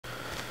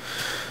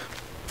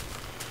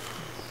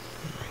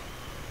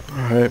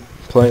Alright,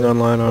 playing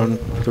online on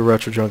the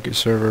RetroJunkies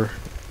server.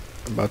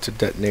 About to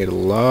detonate a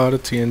lot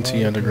of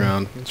TNT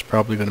underground. It's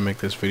probably going to make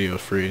this video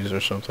freeze or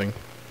something.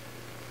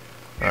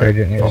 Alright,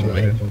 follow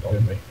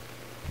me.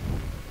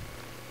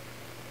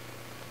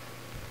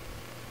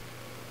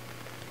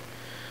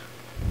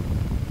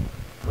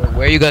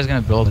 Where are you guys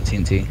gonna build the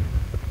TNT?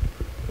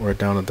 We're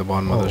down at the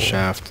bottom of the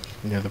shaft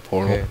near the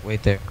portal. Okay,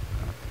 wait there.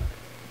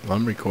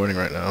 I'm recording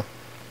right now.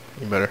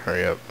 You better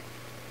hurry up.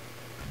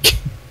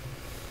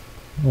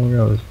 Oh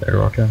no, there's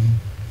bedrock down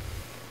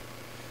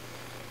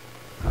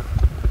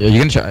Yeah, you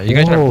gonna try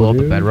to blow up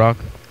the bedrock?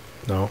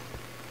 No.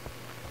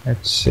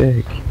 That's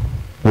sick.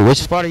 Wait, which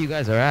spot are you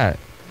guys at?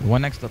 The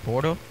one next to the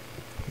portal?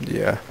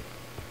 Yeah.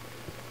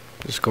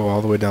 Just go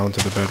all the way down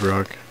to the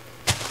bedrock.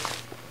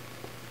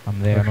 I'm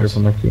there. I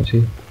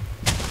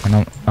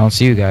don't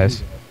see you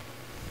guys.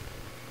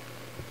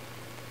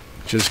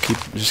 Just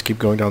keep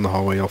going down the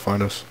hallway. You'll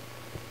find us.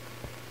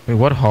 Wait,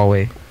 what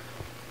hallway?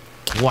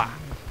 Wow.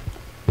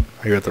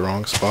 Are you at the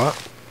wrong spot?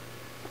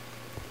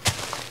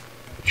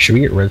 Should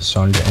we get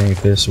redstone to any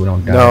of this so we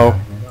don't die? No.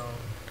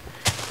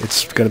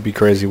 It's gonna be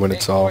crazy when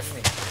it's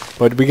off.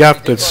 But we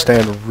have to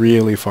stand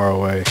really far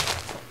away.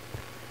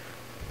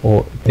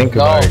 Well, think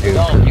about it,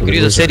 dude. You could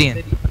use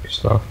obsidian.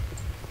 Stuff.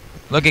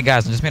 Look at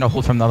guys, I just made a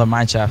hole from the other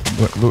mine shaft.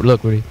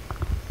 Look, Rudy.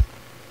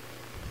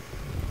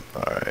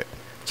 Alright.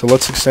 So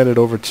let's extend it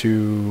over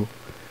to...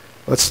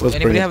 Let's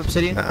Anybody bring it... have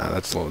obsidian? Nah,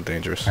 that's a little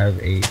dangerous. I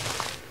have 8.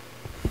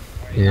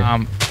 Here.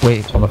 Wait.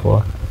 It's on the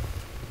floor.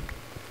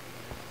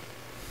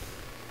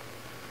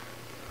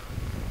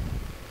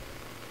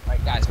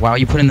 Alright guys, why are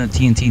you putting the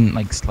TNT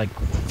like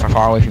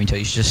far away from each other?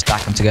 You should just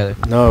stack them together.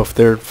 No, if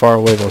they're far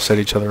away, they'll set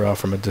each other off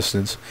from a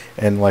distance.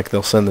 And, like,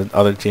 they'll send the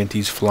other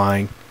TNTs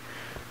flying.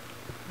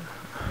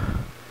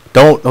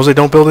 Jose,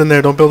 don't build in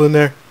there, don't build in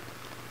there.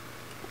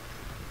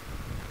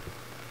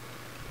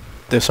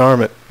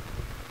 Disarm it.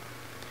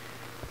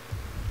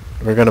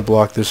 We're gonna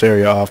block this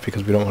area off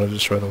because we don't want to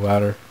destroy the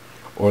ladder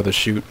or the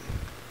chute.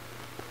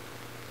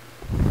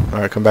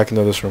 Alright, come back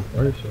into this room.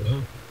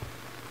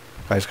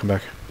 Guys, come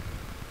back.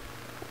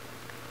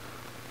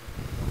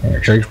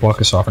 Yeah, should I just block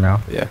us off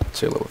now? Yeah,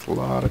 seal it with a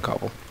lot of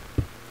cobble.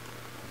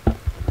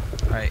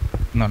 Alright.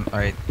 No,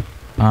 alright.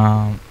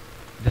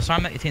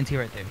 Disarm that TNT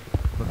right there.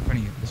 Look in front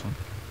of you, this one.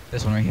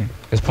 This one right here.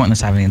 It's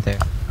pointless having it there.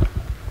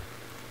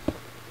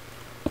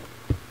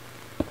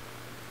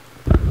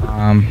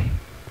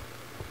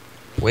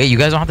 Wait, you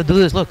guys don't have to do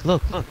this. Look. You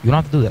don't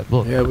have to do that.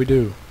 Look. Yeah, we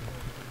do.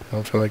 I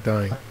don't feel like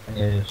dying.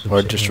 Yeah,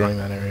 Or destroying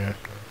that area.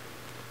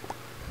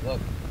 Look.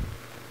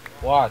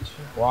 Watch.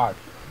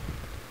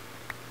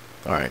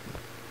 Alright.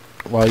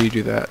 While you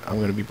do that,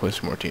 I'm gonna be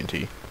placing more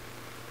TNT.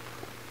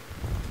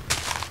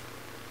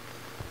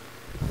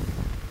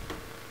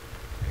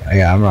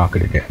 Yeah, I'm not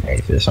gonna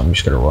detonate this. I'm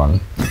just gonna run.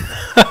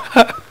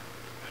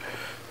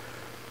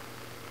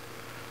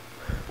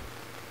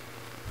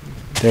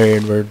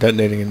 Darian, we're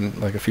detonating in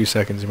like a few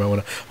seconds. You might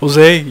wanna...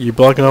 Jose, you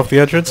blocking off the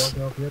entrance?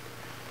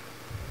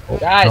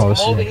 Guys, no,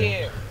 come over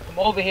here. Come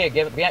over here.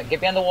 Get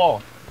behind the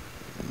wall.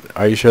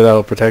 Are you sure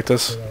that'll protect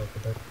us?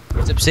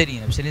 It's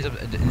obsidian. Obsidian's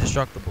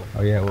indestructible.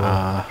 Oh yeah,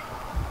 well.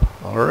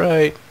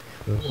 Alright.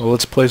 Well,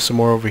 let's place some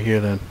more over here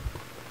then.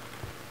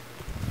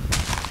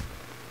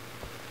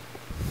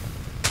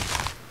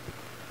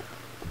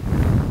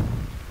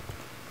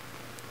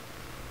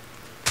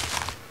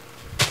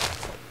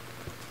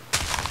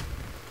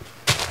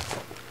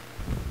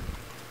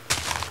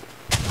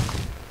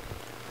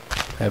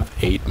 I have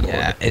 8 more.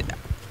 Yeah,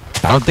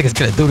 I don't think it's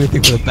gonna do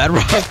anything for the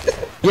bedrock.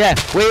 Yeah,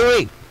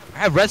 wait. I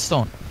have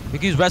redstone. We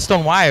can use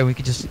redstone wire. We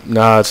could just.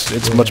 Nah,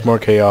 it's much more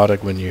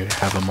chaotic when you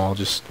have them all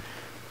just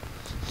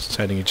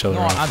setting each other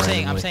No, off.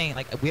 I'm saying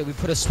like we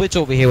put a switch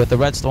over here with the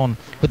redstone,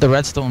 with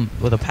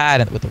a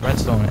pad, with the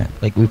redstone in it.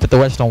 Like we put the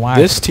redstone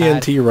wire. This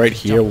TNT right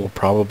here will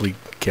probably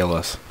kill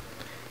us.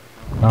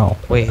 No.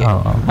 Wait.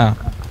 Oh.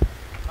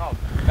 Oh,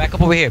 back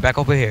up over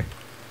here.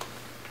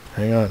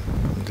 Hang on.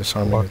 I'm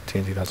disarming the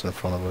TNT that's in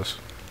front of us.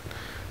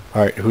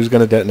 Alright, who's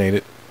gonna detonate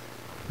it?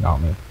 Not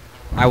me.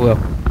 I will.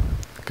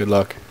 Good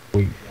luck.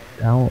 Wait.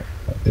 I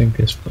think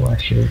this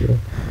flash here.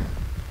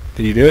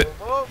 Did you do it?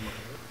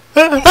 I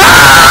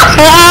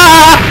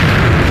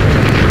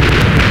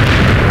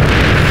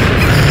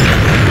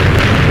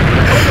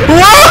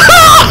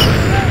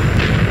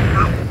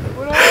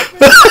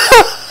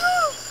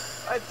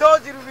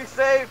told you to be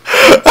safe.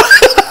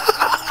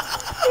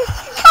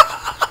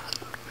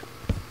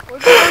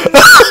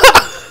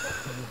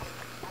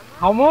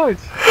 How much?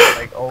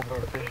 Like over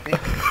 50.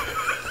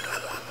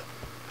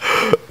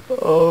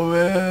 Oh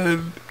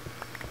man.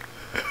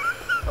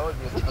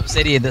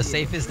 Obsidian, the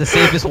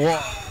safest wall.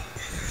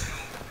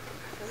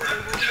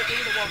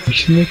 You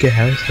should make a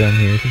house down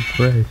here. It's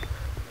great.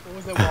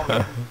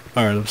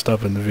 Alright, I'm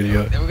stopping the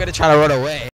video. Then we're gonna try to run away.